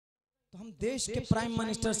देश के prime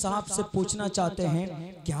minister साहब से पूछना चाहते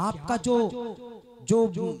हैं कि आपका जो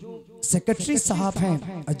सेक्रेटरी साहब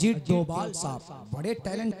हैं अजीत डोभाल साहब, बड़े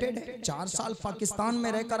टैलेंटेड हैं, 4 साल पाकिस्तान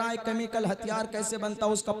में रहकर आए, केमिकल हथियार कैसे बनता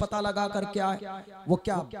है उसका पता लगा कर क्या है, वो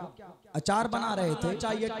क्या अचार बना रहे थे।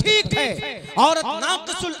 चाहिए ठीक है, औरत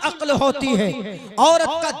नाक़िसुल अक्ल होती है, औरत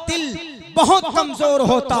का दिल बहुत कमजोर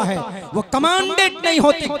होता है, वो कमांडेड नहीं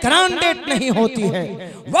होती, ग्रांडेड नहीं होती है,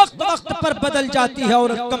 वक्त वक्त पर बदल जाती है,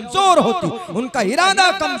 औरत कमजोर होती, उनका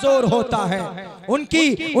इरादा कमजोर होता है,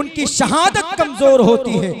 उनकी शहादत कमजोर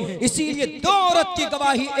होती है। इसीलिए 2 औरत की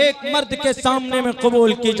गवाही एक मर्द के सामने में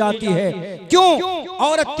कबूल की जाती है। क्यों?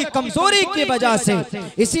 औरत की कमजोरी की वजह से।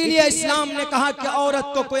 इसीलिए इस्लाम ने कहा कि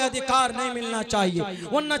औरत को कोई अधिकार नहीं मिलना चाहिए,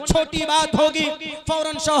 वरना छोटी बात होगी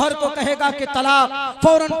फौरन शौहर को कहेगा कि तलाक,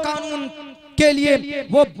 फौरन कानून के लिए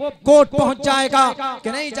वो कोर्ट पहुंच जाएगा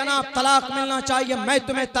कि नहीं जनाब तलाक मिलना चाहिए, मैं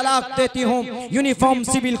तुम्हें तलाक देती हूँ। यूनिफॉर्म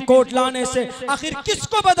सिविल कोड लाने से आखिर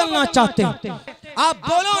किसको बदलना चाहते हैं? आप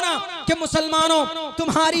बोलो ना कि मुसलमानों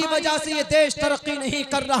तुम्हारी वजह से ये देश तरक्की नहीं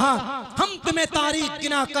कर रहा, हम तुम्हें तारीख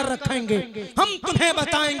गिना कर रखेंगे, हम तुम्हें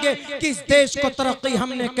बताएंगे कि इस देश को तरक्की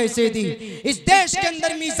हमने कैसे दी। इस देश के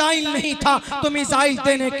अंदर मिसाइल नहीं था तो मिसाइल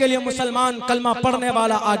देने के लिए मुसलमान कलमा पढ़ने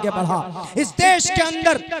वाला आगे बढ़ा। इस देश के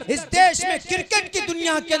अंदर, इस देश में क्रिकेट की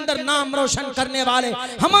दुनिया के अंदर नाम रोशन करने वाले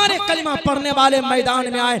हमारे कलमा पढ़ने वाले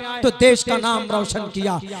मैदान में आए तो देश का नाम रोशन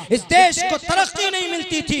किया। इस देश को तरक्की नहीं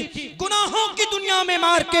मिलती थी, गुनाहों की दुनिया में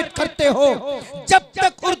मार्केट करते हो, जब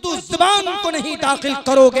तक उर्दू जुबान को नहीं दाखिल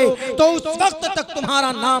करोगे तो उस वक्त तक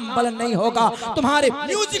तुम्हारा नाम बुलंद नहीं होगा, तुम्हारे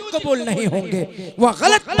म्यूजिक कबूल नहीं होंगे। वह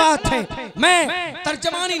गलत बात है, मैं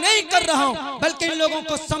तर्जमानी नहीं कर रहा हूं, बल्कि इन लोगों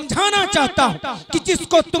को समझाना चाहता हूं कि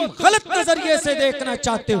जिसको तुम गलत नजरिए से देखना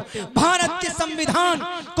चाहते हो, भारत के संविधान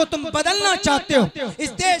को तुम बदलना चाहते हो, इस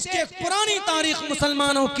देश की एक पुरानी तारीख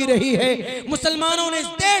मुसलमानों की रही है, मुसलमानों ने इस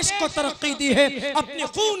देश को तरक्की दी है, अपने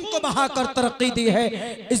खून को बहाकर तरक्की दी है।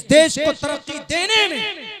 इस देश को तरक्की देने में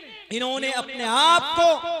इन्होंने अपने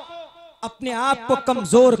आप को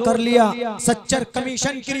कमजोर कर लिया। सच्चर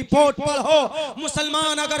कमीशन की रिपोर्ट पढ़ो,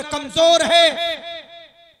 मुसलमान अगर कमजोर है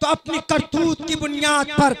तो अपनी करतूत की बुनियाद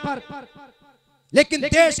पर, लेकिन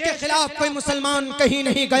देश के खिलाफ कोई मुसलमान कहीं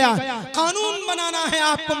नहीं गया। कानून बनाना है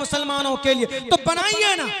आपको मुसलमानों के लिए तो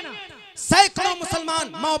बनाइए ना। सैकड़ों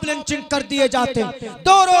मुसलमान मॉब लिंचिंग कर दिए जाते हैं।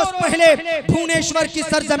 2 रोज पहले भुवनेश्वर की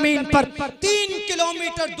सरजमीन पर 3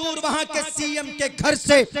 किलोमीटर दूर वहां के सीएम के घर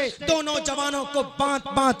से 2 नौजवानों को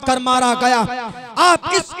बांध कर मारा गया। आप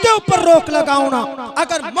इसके ऊपर रोक लगाओ ना।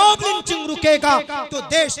 अगर मॉब लिंचिंग रुकेगा तो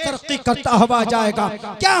देश तरक्की करता हुआ जाएगा।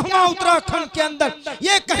 क्या हुआ उत्तराखंड के अंदर?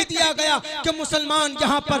 ये कह दिया गया कि मुसलमान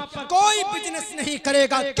यहाँ पर कोई बिजनेस नहीं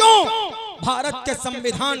करेगा। क्यों? भारत के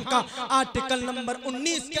संविधान का आर्टिकल नंबर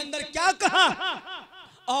 19 के अंदर क्या कहा?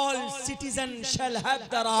 All citizen shall have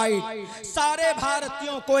the right, सारे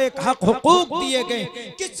भारतीयों को एक हक हुकूक दिए गए।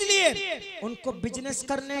 किस लिए? उनको बिजनेस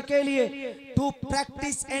करने के लिए। To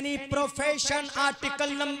practice any profession, article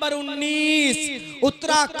number 19।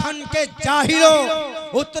 Uttarakhand के जाहिलों,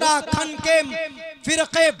 उत्तराखंड के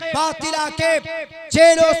फिरके बातिला के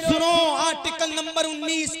चेलो सुनो, आर्टिकल नंबर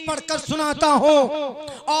 19 पढ़कर सुनाता हूँ।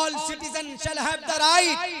 All citizen shall have the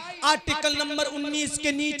right, article number 19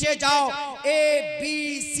 के नीचे जाओ,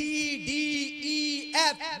 ABCDEFG,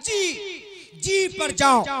 जी पर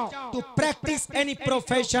जाओ। टू प्रैक्टिस एनी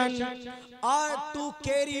प्रोफेशन और to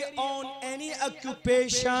carry on any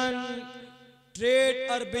occupation,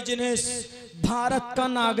 trade और बिजनेस। भारत का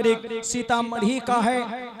नागरिक सीतामढ़ी का है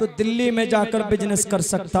तो दिल्ली में जाकर बिजनेस कर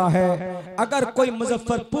सकता है, अगर कोई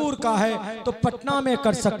मुजफ्फरपुर का है तो पटना में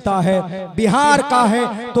कर सकता है, बिहार का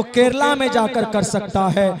है तो केरला में जाकर कर सकता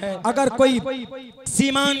है, अगर कोई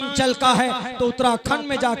सीमांचल का है तो उत्तराखंड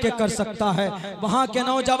में जाके कर सकता है। वहां के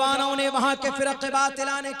नौजवानों ने, वहां के फिरक़े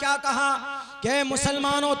बातिला ने क्या कहा कि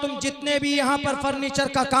मुसलमानों तुम जितने भी यहाँ पर फर्नीचर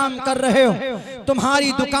का काम कर रहे हो,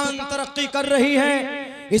 तुम्हारी दुकान तरक्की कर रही है,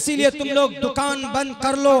 इसीलिए तुम लोग दुकान बंद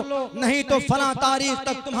कर लो, नहीं तो फला तारीख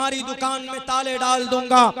तक तुम्हारी दुकान में ताले डाल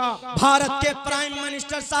दूंगा। भारत के प्राइम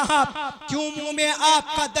मिनिस्टर साहब, क्यों मुंह में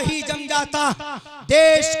आपका दही जम जाता?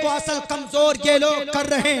 देश को असल कमजोर ये लोग कर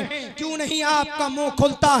रहे हैं, क्यों नहीं आपका मुंह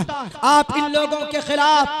खुलता? आप इन लोगों के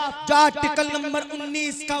खिलाफ जो आर्टिकल नंबर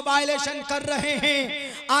 19 का वायलेशन कर रहे हैं,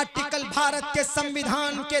 आर्टिकल भारत के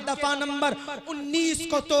संविधान के दफा नंबर 19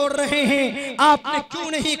 को तोड़ रहे हैं, आपने क्यों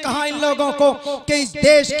नहीं कहा इन लोगों को कि इस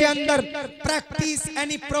देश के अंदर प्रैक्टिस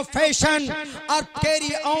एनी प्रोफेशन और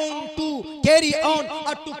carry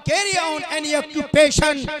on any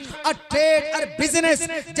occupation, a trade और बिजनेस।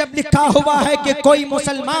 जब लिखा हुआ है कि कोई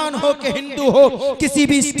मुसलमान हो कि हिंदू हो किसी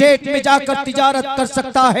भी स्टेट में जाकर तिजारत कर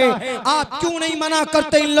सकता है, आप क्यों नहीं मना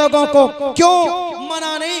करते इन लोगों को? क्यों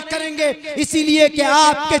मना नहीं करेंगे, इसीलिए कि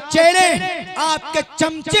आपके चेहरे, आपके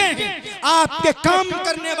चमचे हैं, आपके काम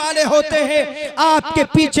करने वाले होते हैं, आपके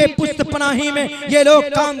पीछे पुश्त पनाही में ये लोग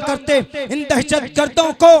काम करते। इन दहशत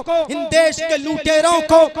गर्दों को, इन देश के लुटेरों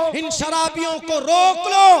को, इन शराबियों को रोक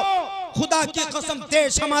लो। खुदा की कसम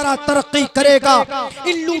देश हमारा तरक्की करेगा।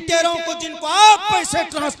 इन लुटेरों को जिनको आप पैसे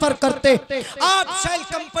ट्रांसफर करते, आप शेल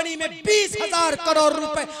कंपनी में 20,000 करोड़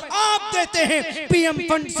रुपए आप देते हैं पीएम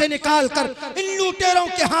फंड से निकाल कर, इन लुटेरों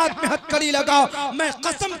के हाथ में हथकड़ी लगाओ। मैं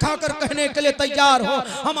कसम खाकर कहने के लिए तैयार हूं,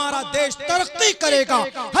 हमारा देश तरक्की करेगा।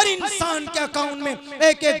 हर इंसान के अकाउंट में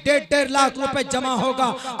 1-1, 1.5 लाख रुपए जमा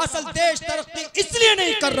होगा। असल देश तरक्की इसलिए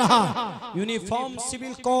नहीं कर रहा, यूनिफॉर्म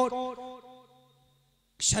सिविल कोड,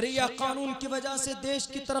 शरिया कानून की वजह से देश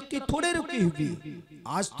की तरक्की थोड़े रुकी हुई।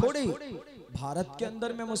 आज थोड़े भारत के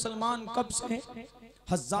अंदर में मुसलमान कब से हैं?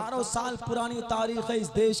 हजारों साल पुरानी तारीख है इस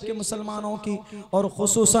देश के मुसलमानों की। और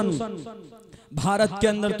खुसूसन भारत के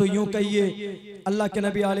अंदर तो यूं कहिए अल्लाह के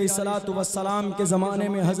नबी अलैहिस्सलातु वस्सलाम के ज़माने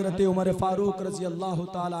में हज़रत उमर फारूक रज़ी अल्लाह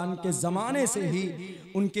ताला अन्हु के ज़माने से ही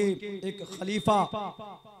उनके एक खलीफा,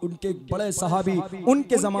 उनके बड़े सहाबी,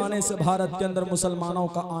 उनके ज़माने से भारत के अंदर मुसलमानों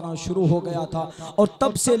का आना शुरू हो गया था। और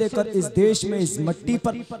तब से लेकर इस देश में, इस मिट्टी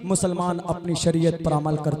पर मुसलमान अपनी शरीयत पर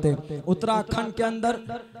अमल करते। उत्तराखंड के अंदर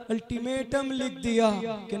अल्टीमेटम लिख दिया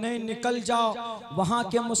कि नहीं निकल जाओ। वहाँ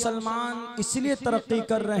के मुसलमान इसलिए तरक्की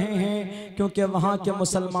कर रहे हैं क्योंकि वहाँ के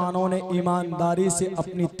मुसलमानों ने ईमानदारी से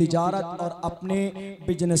अपनी तिजारत और अपने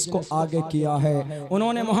बिजनेस को आगे किया है।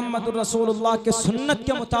 उन्होंने मोहम्मद रसूलुल्लाह के सुन्नत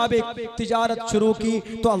के मुताबिक तिजारत शुरू की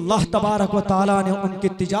तो अल्लाह तबारक व तआला ने उनकी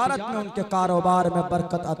तिजारत में, उनके कारोबार में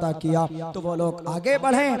बरकत अता किया तो वो लोग आगे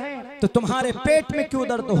बढ़े। तो तुम्हारे पेट में क्यों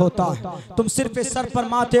दर्द होता है? तुम सिर्फ सर पर,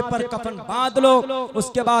 माथे पर कफन बांध लो,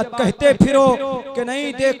 उसके बाद कहते फिरो कि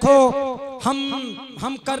नहीं देखो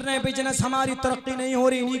हम कर रहे हैं बिजनेस, हमारी तरक्की नहीं हो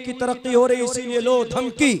रही, इन्हीं की तरक्की हो रही, इसीलिए लो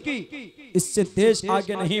धमकी। इससे देश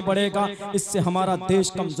आगे नहीं बढ़ेगा, इससे हमारा देश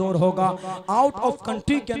कमजोर होगा। आउट ऑफ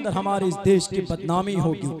कंट्री के अंदर हमारे इस देश की बदनामी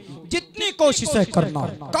होगी। जितनी कोशिशें करना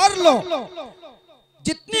कर लो,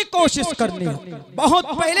 जितनी कोशिश करनी है, बहुत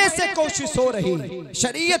पहले से कोशिश हो रही है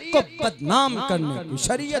शरीयत को बदनाम करने की,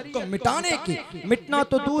 शरीयत को मिटाने की। मिटना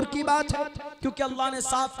तो दूर की बात है क्योंकि अल्लाह ने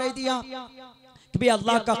साफ कह दिया कि भी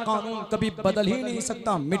अल्लाह का कानून कभी बदल ही नहीं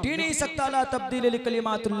सकता, मिट ही नहीं सकता। ला तब्दील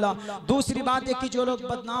लिकलिमातिल्लाह। दूसरी बात है कि जो लोग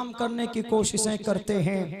बदनाम करने की कोशिशें करते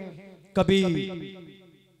हैं, कभी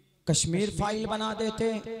कश्मीर फाइल बना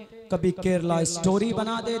देते, कभी केरला स्टोरी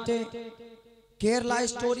बना देते। केरला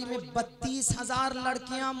स्टोरी में 32,000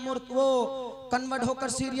 लड़कियां वो कन्वर्ट होकर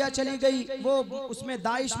सीरिया चली गई, वो उसमें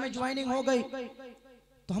दाइश में ज्वाइनिंग हो गई।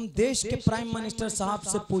 तो हम देश के प्राइम मिनिस्टर साहब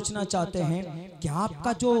से पूछना चाहते हैं कि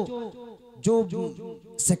आपका जो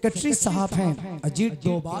सेक्रेटरी साहब हैं अजीत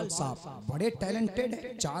डोभाल साहब, बड़े टैलेंटेड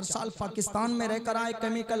हैं, 4 साल पाकिस्तान में रहकर आए,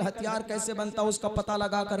 केमिकल हथियार कैसे बनता उसका पता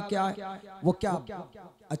लगा करके आए। वो क्या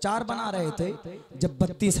अचार बना रहे थे जब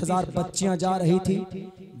 32,000 बच्चियां जा रही थी।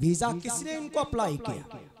 वीजा किसने इनको अप्लाई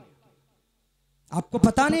किया? आपको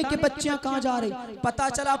पता नहीं कि बच्चियां कहां जा रही, पता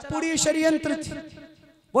चला पूरी षड्यंत्र थी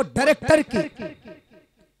वो डायरेक्टर की।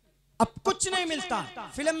 अब कुछ नहीं मिलता,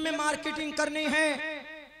 फिल्म में मार्केटिंग करनी है,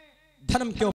 धर्म के